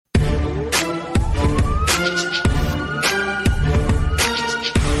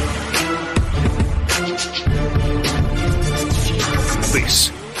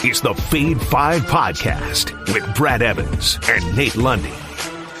It's the Fade 5 Podcast with Brad Evans and Nate Lundy.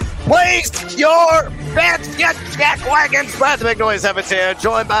 Place your bets, get jack wagons. Brad the Big Noise Evans here,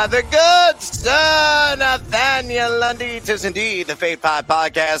 joined by the good son Nathaniel Lundy. Tis indeed the Fade 5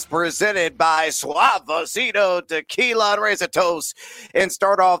 Podcast presented by Suavecito Tequila and Raise a Toast and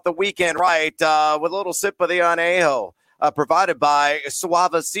start off the weekend right with a little sip of the Añejo. Provided by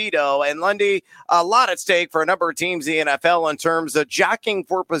Suavecito. And Lundy, a lot at stake for a number of teams in the NFL in terms of jockeying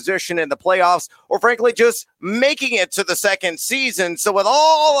for position in the playoffs, or frankly, just making it to the second season. So with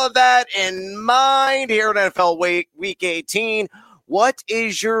all of that in mind here in NFL Week 18, what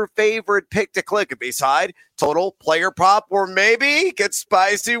is your favorite pick to click beside total, player prop, or maybe get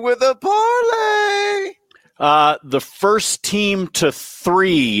spicy with a parlay? The first team to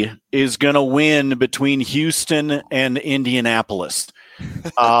 3 is going to win between Houston and Indianapolis.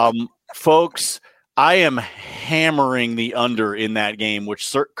 Folks, I am hammering the under in that game,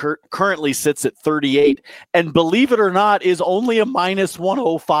 which currently sits at 38. And believe it or not, is only a minus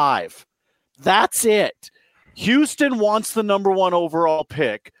 105. That's it. Houston wants the number 1 overall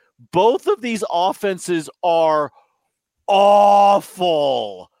pick. Both of these offenses are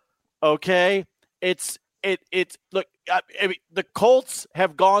awful. Okay? Look, I mean, the Colts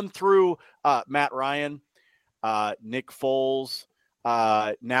have gone through Matt Ryan, Nick Foles.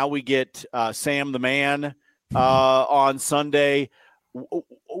 Now we get Sam the Man on Sunday.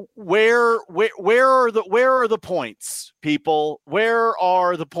 Where are the points, people? Where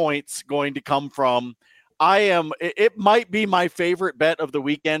are the points going to come from? It might be my favorite bet of the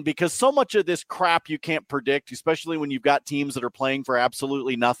weekend because so much of this crap you can't predict, especially when you've got teams that are playing for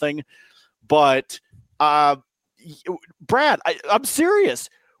absolutely nothing. But Brad, I'm serious.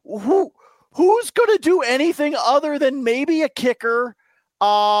 Who's going to do anything other than maybe a kicker,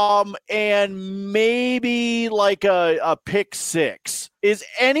 and maybe like a pick six? Is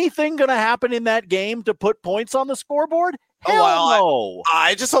anything going to happen in that game to put points on the scoreboard? Hell no.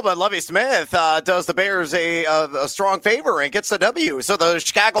 I just hope that Lovie Smith does the Bears a strong favor and gets the W, so the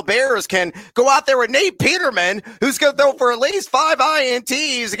Chicago Bears can go out there with Nate Peterman, who's going to throw for at least 5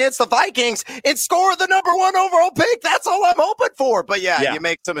 INTs against the Vikings and score the number 1 overall pick. That's all I'm hoping for. But yeah. You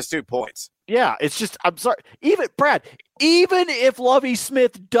make some astute points. Yeah, it's just, I'm sorry. Even if Lovie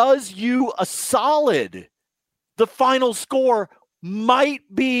Smith does you a solid, the final score might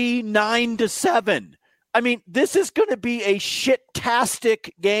be 9-7. I mean, this is going to be a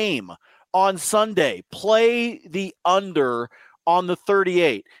shit-tastic game on Sunday. Play the under on the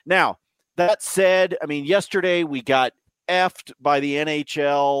 38. Now, that said, I mean, yesterday we got effed by the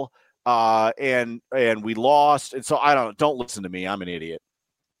NHL and we lost. And so don't listen to me. I'm an idiot.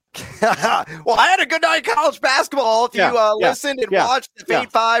 Well, I had a good night of college basketball. If you listened and watched the Fade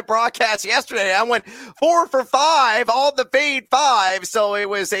 5 broadcast yesterday, I went 4 for 5 on the Fade 5. So it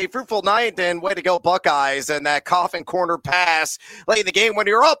was a fruitful night, and way to go, Buckeyes. And that coffin corner pass late in the game when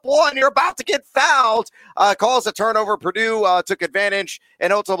you're up 1, you're about to get fouled, caused a turnover. Purdue took advantage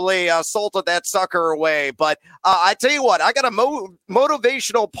and ultimately salted that sucker away. But I tell you what, I got a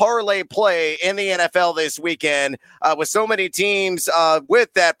motivational parlay play in the NFL this weekend with so many teams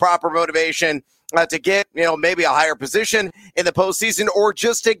with that proper motivation to get, maybe a higher position in the postseason or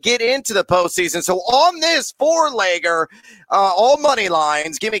just to get into the postseason. So on this 4-legger, all money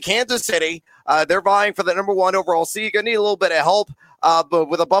lines, give me Kansas City. They're vying for the number 1 overall seed. You're going to need a little bit of help. But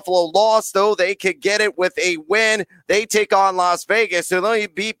with a Buffalo loss, though, they could get it with a win. They take on Las Vegas. So they'll be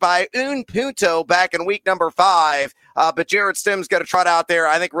beat by un punto back in week number 5. But Jared Stim's got to trot out there,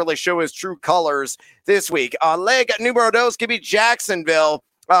 I think, really show his true colors this week. Leg numero 2, give me Jacksonville.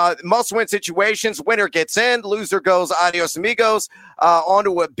 Must-win situations. Winner gets in. Loser goes adios amigos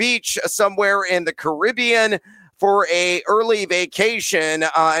onto a beach somewhere in the Caribbean for a early vacation.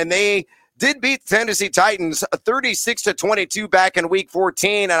 And they did beat the Tennessee Titans 36-22 back in week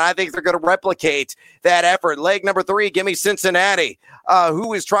 14, and I think they're going to replicate that effort. Leg number 3, give me Cincinnati,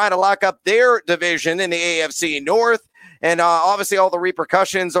 who is trying to lock up their division in the AFC North. And obviously all the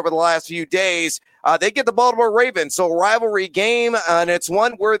repercussions over the last few days, they get the Baltimore Ravens. So rivalry game, and it's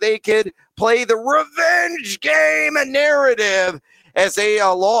one where they could play the revenge game narrative as they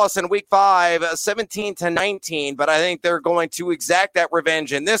lost in week 5, 17-19. But I think they're going to exact that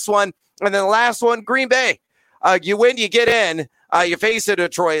revenge in this one. And then the last one, Green Bay. You win, you get in. You face the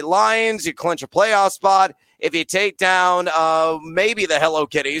Detroit Lions. You clinch a playoff spot. If you take down maybe the Hello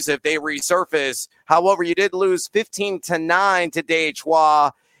Kitties, if they resurface. However, you did lose 15-9 to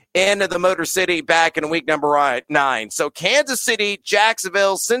Detroit in the Motor City back in week number 9. So Kansas City,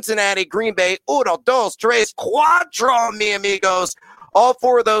 Jacksonville, Cincinnati, Green Bay, uno, dos, tres, cuatro, mi amigos. All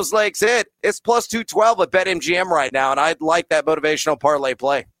 4 of those legs hit. It's plus 212 at BetMGM right now, and I'd like that motivational parlay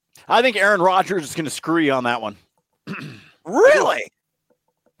play. I think Aaron Rodgers is going to screw you on that one. Really?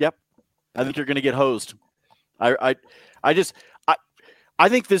 Yep. I think you're going to get hosed. I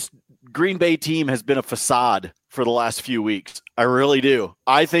think this Green Bay team has been a facade for the last few weeks. I really do.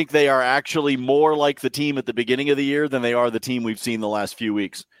 I think they are actually more like the team at the beginning of the year than they are the team we've seen the last few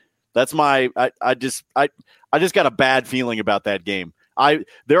weeks. That's I just got a bad feeling about that game.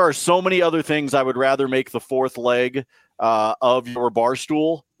 There are so many other things I would rather make the fourth leg of your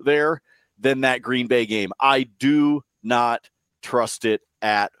barstool there than that Green Bay game. I do not trust it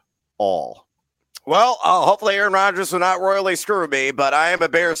at all. Well, hopefully Aaron Rodgers will not royally screw me, but I am a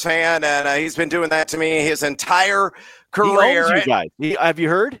Bears fan, and he's been doing that to me his entire career. He owns you guys. Have you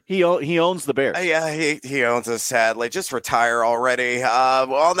heard? He owns the Bears. Yeah, he owns us, sadly. Just retire already.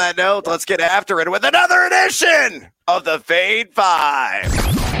 On that note, let's get after it with another edition of the Fade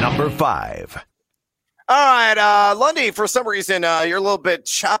 5. Number 5. All right, Lundy, for some reason, you're a little bit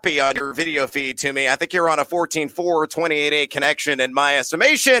choppy on your video feed to me. I think you're on a 14.4, 28.8 connection in my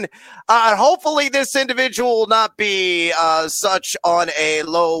estimation. Hopefully this individual will not be such on a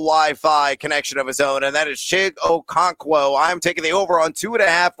low Wi-Fi connection of his own, and that is Chig Okonkwo. I'm taking the over on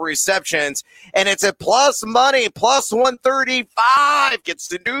 2.5 receptions, and it's a plus money, plus 135. Gets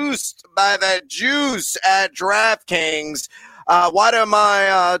seduced by that juice at DraftKings. Why am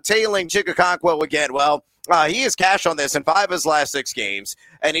I tailing Chig Okonkwo again? Well, he has cash on this in 5 of his last 6 games,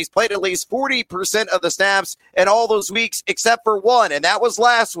 and he's played at least 40% of the snaps in all those weeks except for one, and that was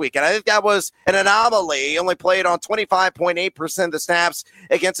last week. And I think that was an anomaly. He only played on 25.8% of the snaps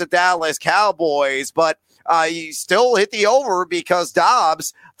against the Dallas Cowboys, but he still hit the over because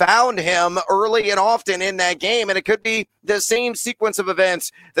Dobbs found him early and often in that game, and it could be the same sequence of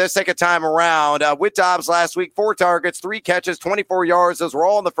events the second time around. With Dobbs last week, 4 targets, 3 catches, 24 yards. Those were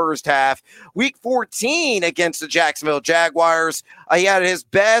all in the first half. Week 14 against the Jacksonville Jaguars, he had his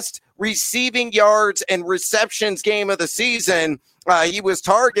best receiving yards and receptions game of the season. He was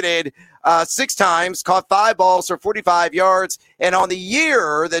targeted 6 times, caught 5 balls for 45 yards. And on the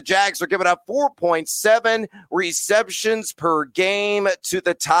year, the Jags are giving up 4.7 receptions per game to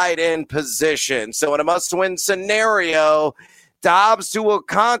the tight end position. So in a must-win scenario, Dobbs to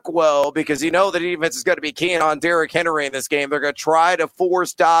Okonkwo, because you know the defense is going to be keen on Derrick Henry in this game. They're going to try to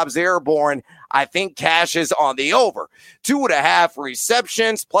force Dobbs airborne. I think cash is on the over. 2.5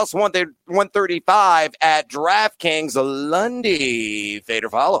 receptions, plus 135 at DraftKings. Lundy, fade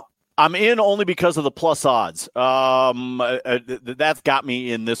or follow? I'm in only because of the plus odds. That's got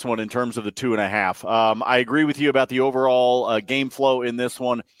me in this one in terms of the 2.5. I agree with you about the overall game flow in this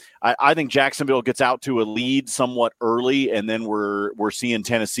one. I think Jacksonville gets out to a lead somewhat early, and then we're seeing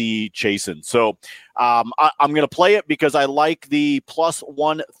Tennessee chasing. So I'm going to play it because I like the plus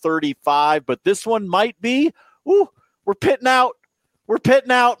 135, but this one might be, we're pitting out. We're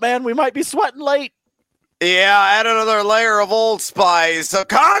pitting out, man. We might be sweating late. Yeah, add another layer of Old Spice.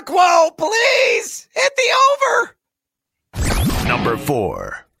 Okonkwo, please hit the over. Number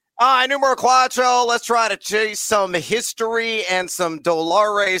 4. Numero cuatro. Let's try to chase some history and some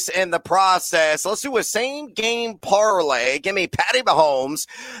dollars in the process. Let's do a same-game parlay. Give me Patty Mahomes,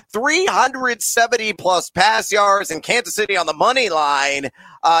 370-plus pass yards in Kansas City on the money line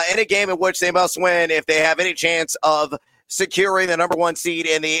in a game in which they must win if they have any chance of securing the number 1 seed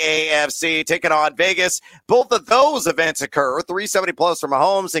in the AFC, taking on Vegas. Both of those events occur. 370-plus for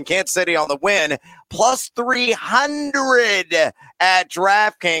Mahomes and Kansas City on the win, plus 300 at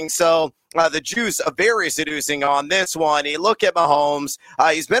DraftKings. So the juice very seducing on this one. You look at Mahomes.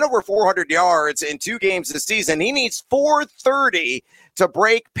 He's been over 400 yards in 2 games this season. He needs 430 to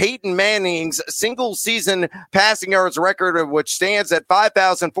break Peyton Manning's single-season passing yards record, which stands at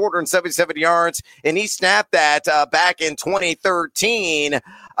 5,477 yards, and he snapped that back in 2013.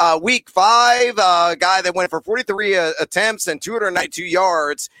 Week 5, a guy that went for 43 attempts and 292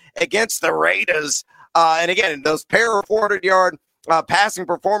 yards against the Raiders. And again, those pair of 400-yard passing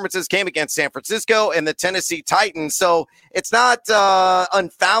performances came against San Francisco and the Tennessee Titans. So it's not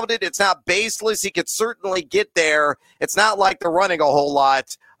unfounded. It's not baseless. He could certainly get there. It's not like they're running a whole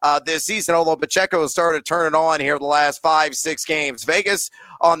lot this season, although Pacheco has started turning on here the last 5-6 games. Vegas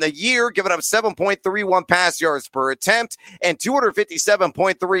on the year giving up 7.31 pass yards per attempt and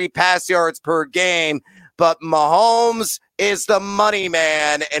 257.3 pass yards per game. But Mahomes is the money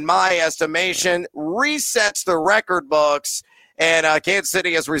man, in my estimation, resets the record books. And Kansas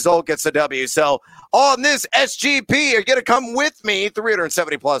City, as a result, gets the W. So on this SGP, you're going to come with me,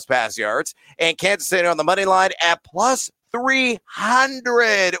 370-plus pass yards. And Kansas City on the money line at plus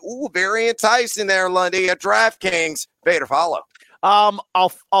 300. Ooh, very enticing there, Lundy, at DraftKings. Fade or follow?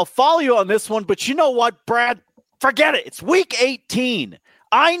 I'll follow you on this one, but you know what, Brad? Forget it. It's week 18.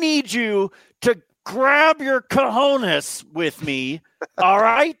 I need you to grab your cojones with me, all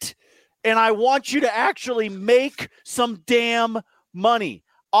right? And I want you to actually make some damn money.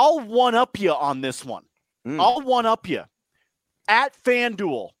 I'll one-up you on this one. I'll one-up you. At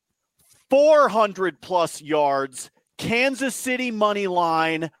FanDuel, 400-plus yards, Kansas City money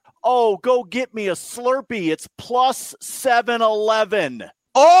line. Oh, go get me a Slurpee. It's plus 711.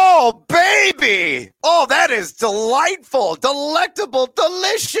 Oh, baby. Oh, that is delightful, delectable,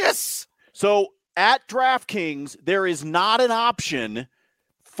 delicious. So at DraftKings, there is not an option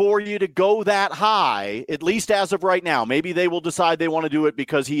for you to go that high, at least as of right now. Maybe they will decide they want to do it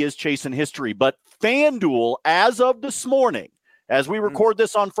because he is chasing history. But FanDuel, as of this morning, as we record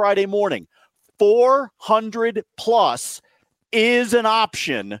this on Friday morning, 400 plus is an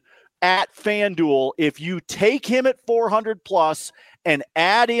option at FanDuel. If you take him at 400 plus and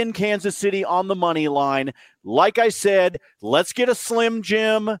add in Kansas City on the money line, like I said, let's get a Slim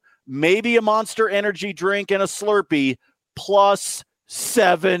Jim, maybe a Monster Energy drink and a Slurpee, plus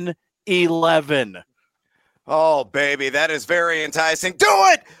 711. Oh, baby, that is very enticing. Do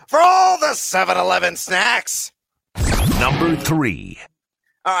it for all the 7-Eleven snacks. Number 3.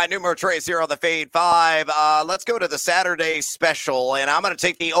 All right, numero tres here on the Fade 5. Let's go to the Saturday special, and I'm going to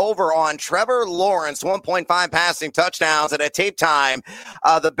take the over on Trevor Lawrence, 1.5 passing touchdowns at a tape time.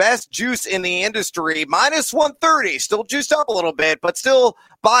 The best juice in the industry, minus 130, still juiced up a little bit, but still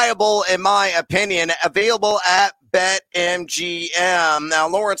viable in my opinion, available at BetMGM. Now,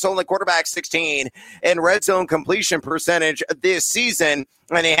 Lawrence only quarterback 16 in red zone completion percentage this season,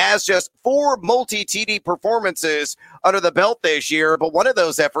 and he has just 4 multi-TD performances under the belt this year, but one of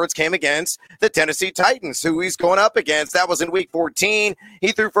those efforts came against the Tennessee Titans, who he's going up against. That was in Week 14.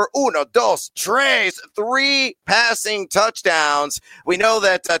 He threw for 3 passing touchdowns. We know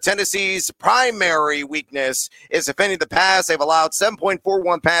that Tennessee's primary weakness is defending the pass. They've allowed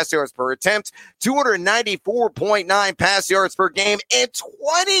 7.41 pass yards per attempt, 294.9 pass yards per game, and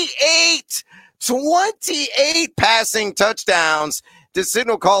 28 passing touchdowns to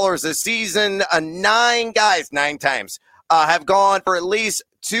signal callers this season. 9 times have gone for at least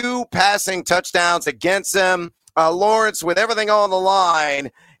 2 passing touchdowns against them. Lawrence, with everything on the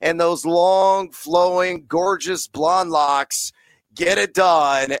line and those long, flowing, gorgeous blonde locks, get it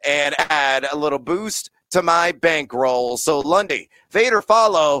done and add a little boost to my bankroll. So, Lundy, fade or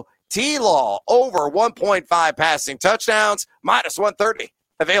follow, T-Law over 1.5 passing touchdowns, minus 130,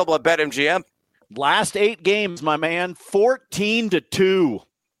 available at BetMGM. Last 8 games, my man, 14-2.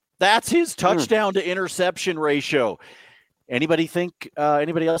 That's his touchdown to interception ratio. Anybody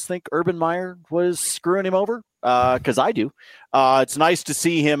else think Urban Meyer was screwing him over? Because I do. It's nice to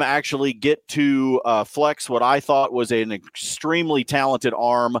see him actually get to flex what I thought was an extremely talented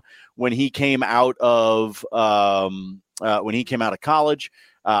arm when he came out of college.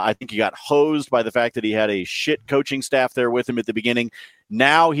 I think he got hosed by the fact that he had a shit coaching staff there with him at the beginning.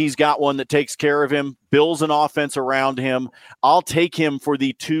 Now he's got one that takes care of him, builds an offense around him. I'll take him for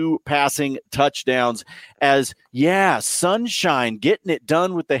the 2 passing touchdowns sunshine, getting it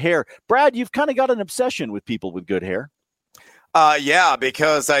done with the hair. Brad, you've kind of got an obsession with people with good hair. Yeah,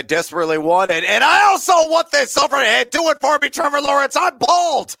 because I desperately want it. And I also want this overhead. Do it for me, Trevor Lawrence. I'm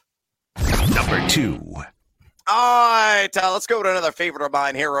bald. Number 2. All right, let's go to another favorite of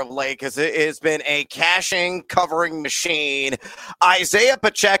mine here of late because it has been a caching covering machine. Isaiah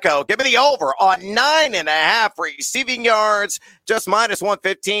Pacheco, give me the over on 9.5 receiving yards, just minus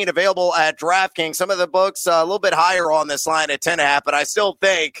 115, available at DraftKings. Some of the books a little bit higher on this line at 10.5, but I still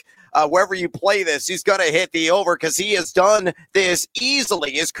think wherever you play this, he's going to hit the over because he has done this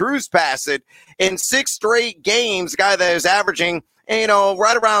easily. His cruise pass it in 6 straight games, guy that is averaging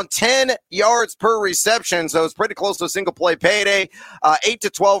right around 10 yards per reception. So it's pretty close to a single play payday. 8 to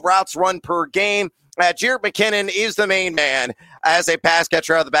 12 routes run per game. Jerick McKinnon is the main man as a pass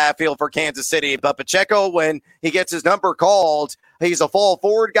catcher out of the backfield for Kansas City. But Pacheco, when he gets his number called, he's a fall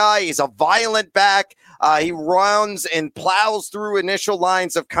forward guy. He's a violent back. He runs and plows through initial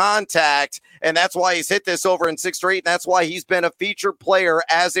lines of contact. And that's why he's hit this over in 6 straight. That's why he's been a featured player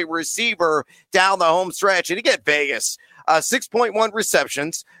as a receiver down the home stretch. And again, Vegas. 6.1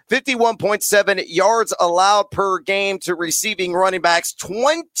 receptions, 51.7 yards allowed per game to receiving running backs.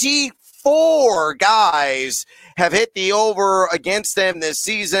 24 guys have hit the over against them this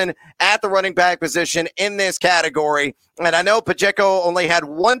season at the running back position in this category. And I know Pacheco only had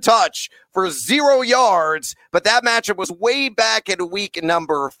 1 touch for 0 yards, but that matchup was way back in week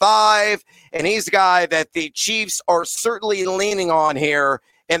number 5. And he's a guy that the Chiefs are certainly leaning on here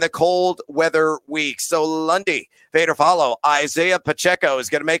in the cold weather weeks. So Lundy, fade or follow, Isaiah Pacheco is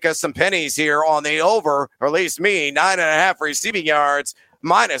going to make us some pennies here on the over, or at least me, 9.5 receiving yards,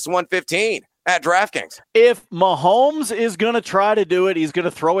 minus 115 at DraftKings. If Mahomes is going to try to do it, he's going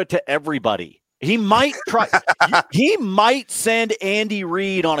to throw it to everybody. He might try. He might send Andy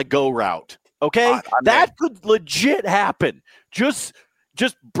Reid on a go route. Okay, that could legit happen. Just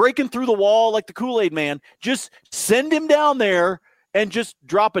breaking through the wall like the Kool-Aid man. Just send him down there and just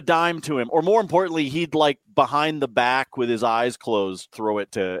drop a dime to him. Or more importantly, he'd like behind the back with his eyes closed, throw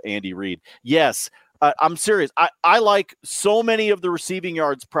it to Andy Reid. Yes, I'm serious. I like so many of the receiving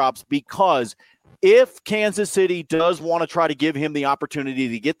yards props because if Kansas City does want to try to give him the opportunity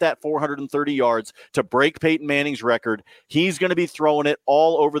to get that 430 yards to break Peyton Manning's record, he's going to be throwing it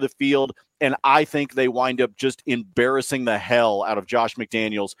all over the field. And I think they wind up just embarrassing the hell out of Josh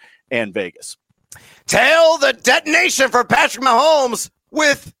McDaniels and Vegas. Tell the detonation for Patrick Mahomes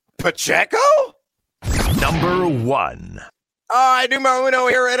with Pacheco. Number 1. All right, numero uno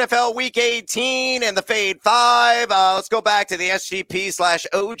here, NFL Week 18 and the Fade 5. Let's go back to the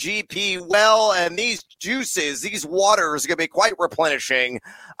SGP/OGP well, and these juices, these waters are going to be quite replenishing.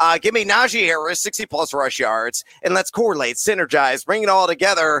 Give me Najee Harris, 60-plus rush yards, and let's correlate, synergize, bring it all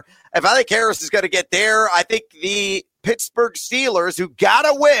together. If I think Harris is going to get there, I think the Pittsburgh Steelers, who got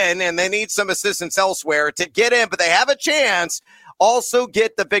to win, and they need some assistance elsewhere to get in, but they have a chance, also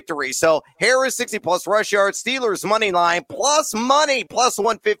get the victory. So Harris, 60-plus rush yards, Steelers money line, plus money, plus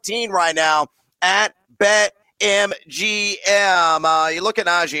 115 right now at BetMGM. You look at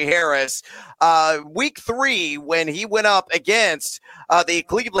Najee Harris, week 3, when he went up against the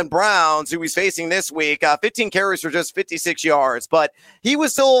Cleveland Browns, who he's facing this week, 15 carries for just 56 yards, but he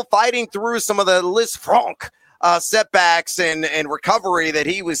was still fighting through some of the Liz Franck setbacks and recovery that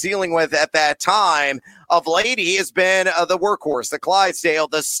he was dealing with at that time. Of late, he has been the workhorse, the Clydesdale,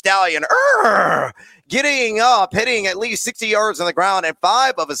 the Stallion, getting up, hitting at least 60 yards on the ground in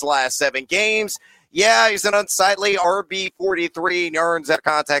 5 of his last 7 games. Yeah, he's an unsightly RB 43 yards at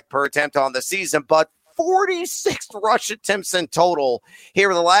contact per attempt on the season, but 46 rush attempts in total here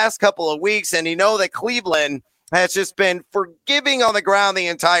in the last couple of weeks. And you know that Cleveland has just been forgiving on the ground the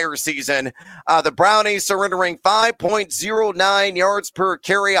entire season. The Brownies surrendering 5.09 yards per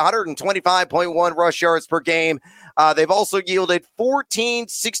carry, 125.1 rush yards per game. They've also yielded 14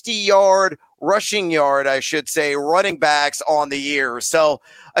 60-yard rushing yard, running backs on the year. So,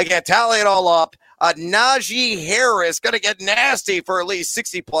 again, tally it all up. Najee Harris going to get nasty for at least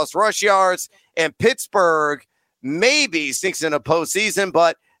 60-plus rush yards. And Pittsburgh maybe sneaks in a postseason,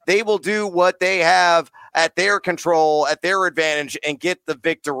 but they will do what they have at their control, at their advantage, and get the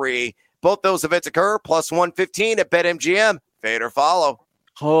victory. Both those events occur, plus 115 at BetMGM. Fade or follow.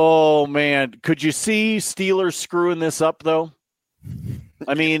 Oh, man. Could you see Steelers screwing this up, though?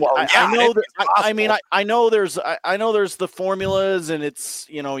 I mean, well, I know that. I know there's the formulas, and it's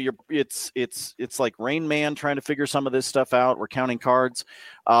it's like Rain Man trying to figure some of this stuff out. We're counting cards,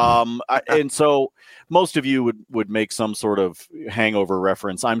 and so most of you would make some sort of Hangover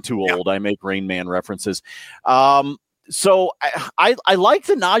reference. I'm too old. I make Rain Man references. So I like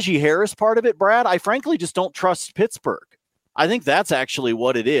the Najee Harris part of it, Brad. I frankly just don't trust Pittsburgh. I think that's actually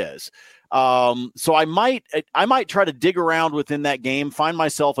what it is. So I might try to dig around within that game, find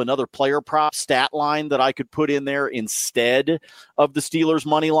myself another player prop stat line that I could put in there instead of the Steelers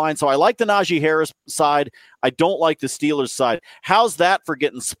money line. So I like the Najee Harris side. I don't like the Steelers side. How's that for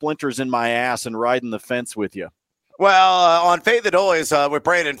getting splinters in my ass and riding the fence with you? Well, on Fade the Noise with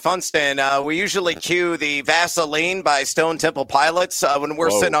Brandon Funston, we usually cue the Vaseline by Stone Temple Pilots when we're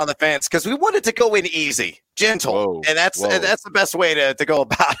sitting on the fence because we wanted to go in easy, gentle, and that's the best way to go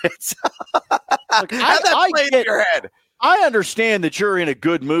about it. Look, have that play in your head. I understand that you're in a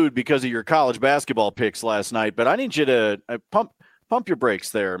good mood because of your college basketball picks last night, but I need you to pump your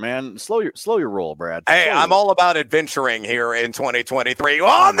brakes there, man. Slow your roll, Brad. Hey, I'm all about adventuring here in 2023.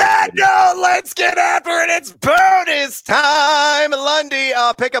 On that note, let's get after it. It's bonus time. Lundy,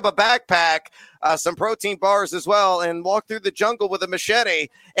 pick up a backpack, some protein bars as well, and walk through the jungle with a machete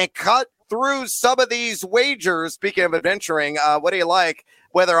and cut through some of these wagers. Speaking of adventuring, what do you like,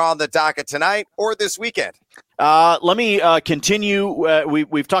 whether on the docket tonight or this weekend? Let me continue.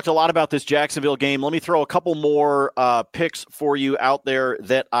 We've talked a lot about this Jacksonville game. Let me throw a couple more picks for you out there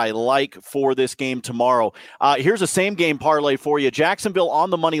that I like for this game tomorrow. Here's a same game parlay for you. Jacksonville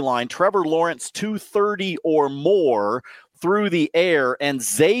on the money line. Trevor Lawrence 230 or more through the air, and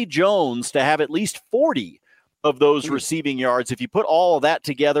Zay Jones to have at least 40 of those receiving yards. If you put all of that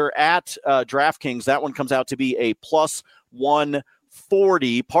together at DraftKings, that one comes out to be a plus 140.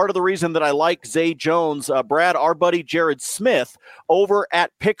 40. Part of the reason that I like Zay Jones, Brad, our buddy Jared Smith over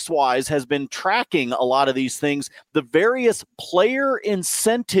at Pickswise has been tracking a lot of these things, the various player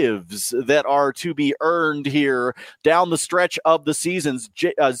incentives that are to be earned here down the stretch of the seasons.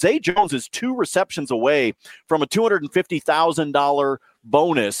 Zay Jones is 2 receptions away from a $250,000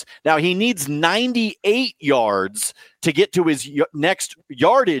 bonus. Now he needs 98 yards to get to his next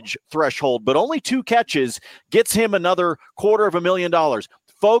yardage threshold, but only 2 catches gets him another $250,000.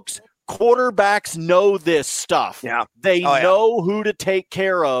 Folks, quarterbacks know this stuff. Yeah. They know who to take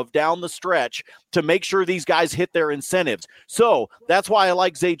care of down the stretch to make sure these guys hit their incentives. So that's why I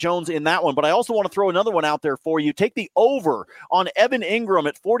like Zay Jones in that one. But I also want to throw another one out there for you. Take the over on Evan Ingram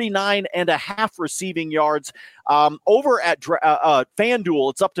at 49.5 receiving yards. Over at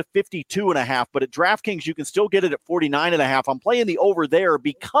FanDuel, it's up to 52.5. But at DraftKings, you can still get it at 49.5. I'm playing the over there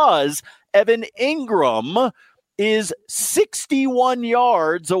because Evan Ingram is 61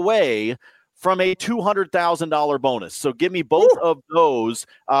 yards away from a $200,000 bonus. So give me both of those.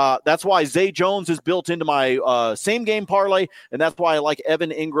 That's why Zay Jones is built into my same game parlay, and that's why I like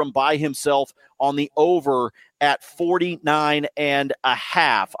Evan Ingram by himself on the over at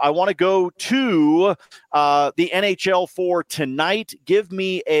 49.5. I want to go to the NHL for tonight. Give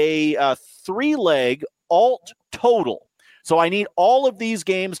me a 3-leg alt total. So I need all of these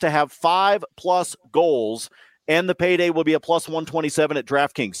games to have 5+ goals, and the payday will be a plus 127 at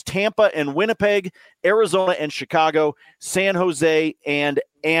DraftKings. Tampa and Winnipeg, Arizona and Chicago, San Jose and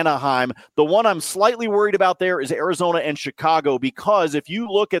Anaheim. The one I'm slightly worried about there is Arizona and Chicago, because if you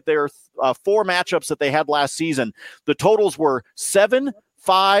look at their 4 matchups that they had last season, the totals were 7,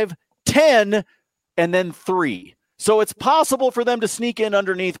 5, 10, and then 3. So it's possible for them to sneak in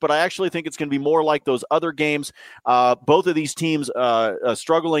underneath, but I actually think it's going to be more like those other games. Both of these teams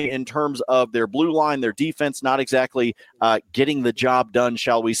struggling in terms of their blue line, their defense, not exactly getting the job done,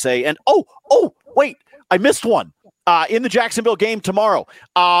 shall we say. And, wait, I missed one in the Jacksonville game tomorrow.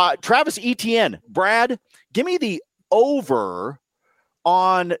 Travis Etienne. Brad, give me the over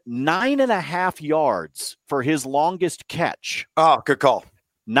on 9.5 yards for his longest catch. Oh, good call.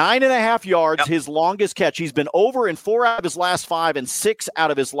 9.5 yards, his longest catch. He's been over in 4 out of his last 5 and 6 out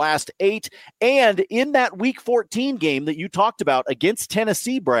of his last 8. And in that Week 14 game that you talked about against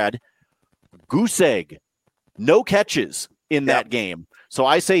Tennessee, Brad, goose egg, no catches in that game. So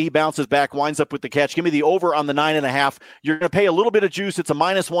I say he bounces back, winds up with the catch. Give me the over on the 9.5. You're going to pay a little bit of juice. It's a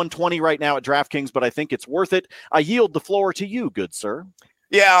minus 120 right now at DraftKings, but I think it's worth it. I yield the floor to you, good sir.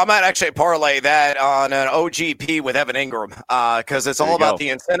 Yeah, I might actually parlay that on an OGP with Evan Ingram because it's all about the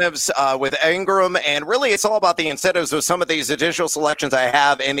incentives with Ingram, and really it's all about the incentives with some of these additional selections I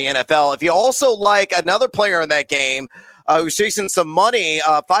have in the NFL. If you also like another player in that game who's chasing some money,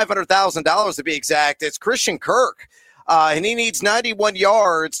 $500,000 to be exact, it's Christian Kirk. And he needs 91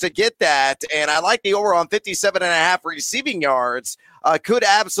 yards to get that, and I like the over on 57.5 receiving yards. Could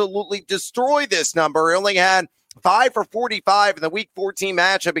absolutely destroy this number. He only had 5 for 45 in the Week 14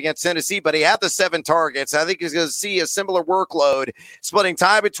 matchup against Tennessee, but he had the 7 targets. I think he's going to see a similar workload, splitting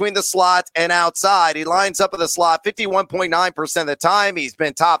time between the slot and outside. He lines up in the slot 51.9% of the time. He's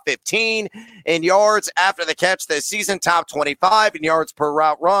been top 15 in yards after the catch this season, top 25 in yards per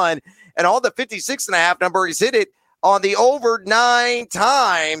route run, and all the 56.5 number, he's hit it on the over 9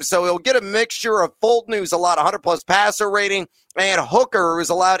 times. So he'll get a mixture of Fulton, who's allowed 100-plus passer rating, and Hooker, who's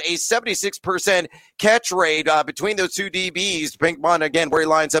allowed a 76% catch rate between those two DBs, depending on, again, where he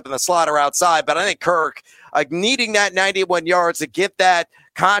lines up in the slot or outside. But I think Kirk, needing that 91 yards to get that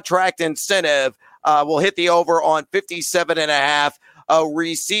contract incentive, will hit the over on 57.5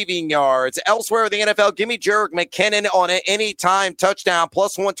 receiving yards. Elsewhere in the NFL, give me Jerick McKinnon on an anytime touchdown,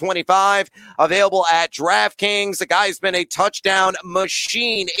 plus 125, available at DraftKings. The guy's been a touchdown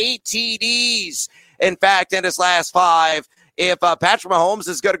machine, 8 TDs, in fact, in his last 5. If Patrick Mahomes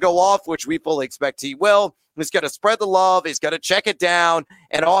is going to go off, which we fully expect he will, he's going to spread the love. He's going to check it down,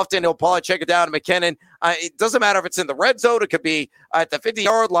 and often he'll probably check it down to McKinnon. It doesn't matter if it's in the red zone. It could be at the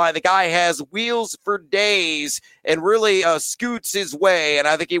 50-yard line. The guy has wheels for days and really scoots his way, and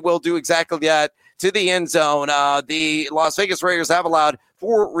I think he will do exactly that to the end zone. The Las Vegas Raiders have allowed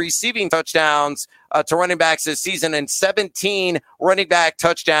 4 receiving touchdowns to running backs this season and 17 running back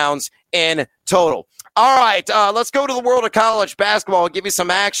touchdowns in total. All right, let's go to the world of college basketball and give you some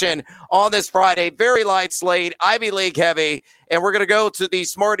action on this Friday. Very light slate, Ivy League heavy, and we're going to go to the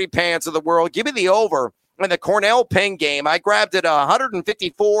Smarty Pants of the world. Give me the over in the Cornell-Penn game. I grabbed it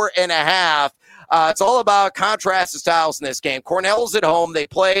 154.5. It's all about contrast styles in this game. Cornell's at home. They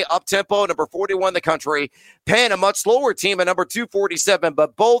play up-tempo, number 41 in the country. Penn, a much slower team at number 247,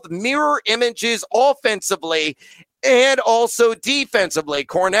 but both mirror images offensively And also defensively,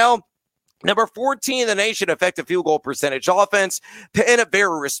 Cornell, number 14 in the nation effective field goal percentage offense. Penn, a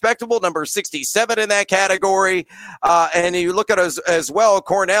very respectable number 67 in that category. And you look at as well,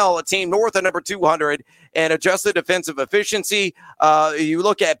 Cornell, a team north of number 200 and adjusted defensive efficiency. You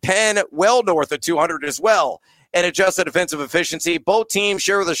look at Penn, well north of 200 as well and adjusted defensive efficiency. Both teams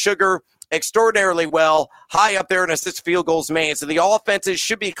share the sugar extraordinarily well, high up there in assist field goals made. So the offenses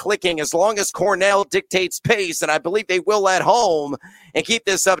should be clicking as long as Cornell dictates pace, and I believe they will at home and keep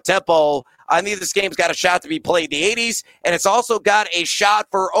this up tempo. I think this game's got a shot to be played in the 80s, and it's also got a shot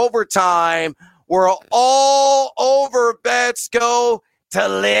for overtime where all over bets go to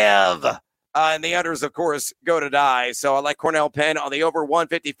live. And the unders, of course, go to die. So I like Cornell Penn on the over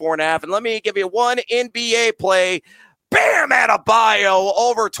 154.5. And let me give you one NBA play. Bam Adebayo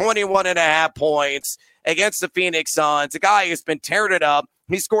over 21.5 points against the Phoenix Suns. A guy who's been tearing it up.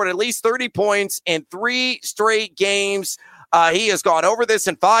 He scored at least 30 points in 3 straight games. He has gone over this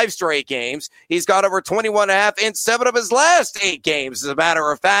in 5 straight games. He's got over 21.5 in 7 of his last 8 games, as a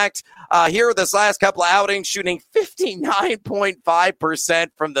matter of fact. Here, this last couple of outings, shooting 59.5%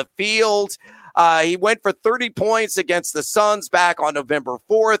 from the field. He went for 30 points against the Suns back on November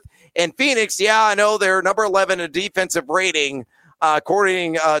 4th. And Phoenix, yeah, I know they're number 11 in defensive rating,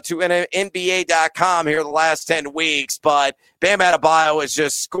 according to NBA.com here the last 10 weeks. But Bam Adebayo is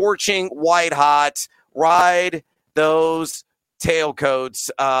just scorching white hot. Ride those tailcoats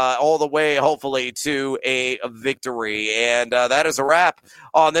all the way, hopefully, to a victory. And that is a wrap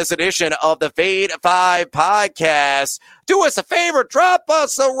on this edition of the Fade 5 podcast. Do us a favor, drop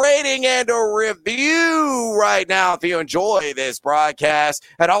us a rating and a review right now if you enjoy this broadcast.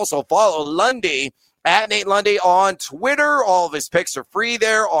 And also follow Lundy at Nate Lundy on Twitter. All of his picks are free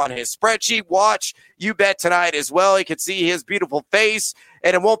there on his spreadsheet. Watch You Bet tonight as well. You can see his beautiful face,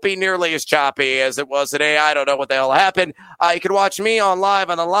 and it won't be nearly as choppy as it was today. I don't know what the hell happened. You can watch me on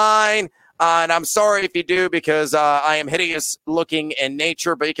Live on the Line, and I'm sorry if you do because I am hideous looking in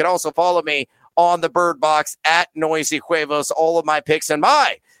nature, but you can also follow me on the Bird Box at Noisy Huevos. All of my picks and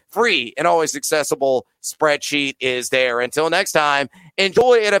my free and always accessible spreadsheet is there. Until next time,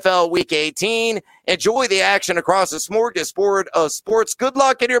 enjoy NFL Week 18. Enjoy the action across the smorgasbord of sports. Good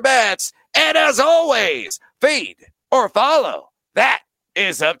luck in your bets. And as always, feed or follow. That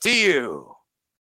is up to you.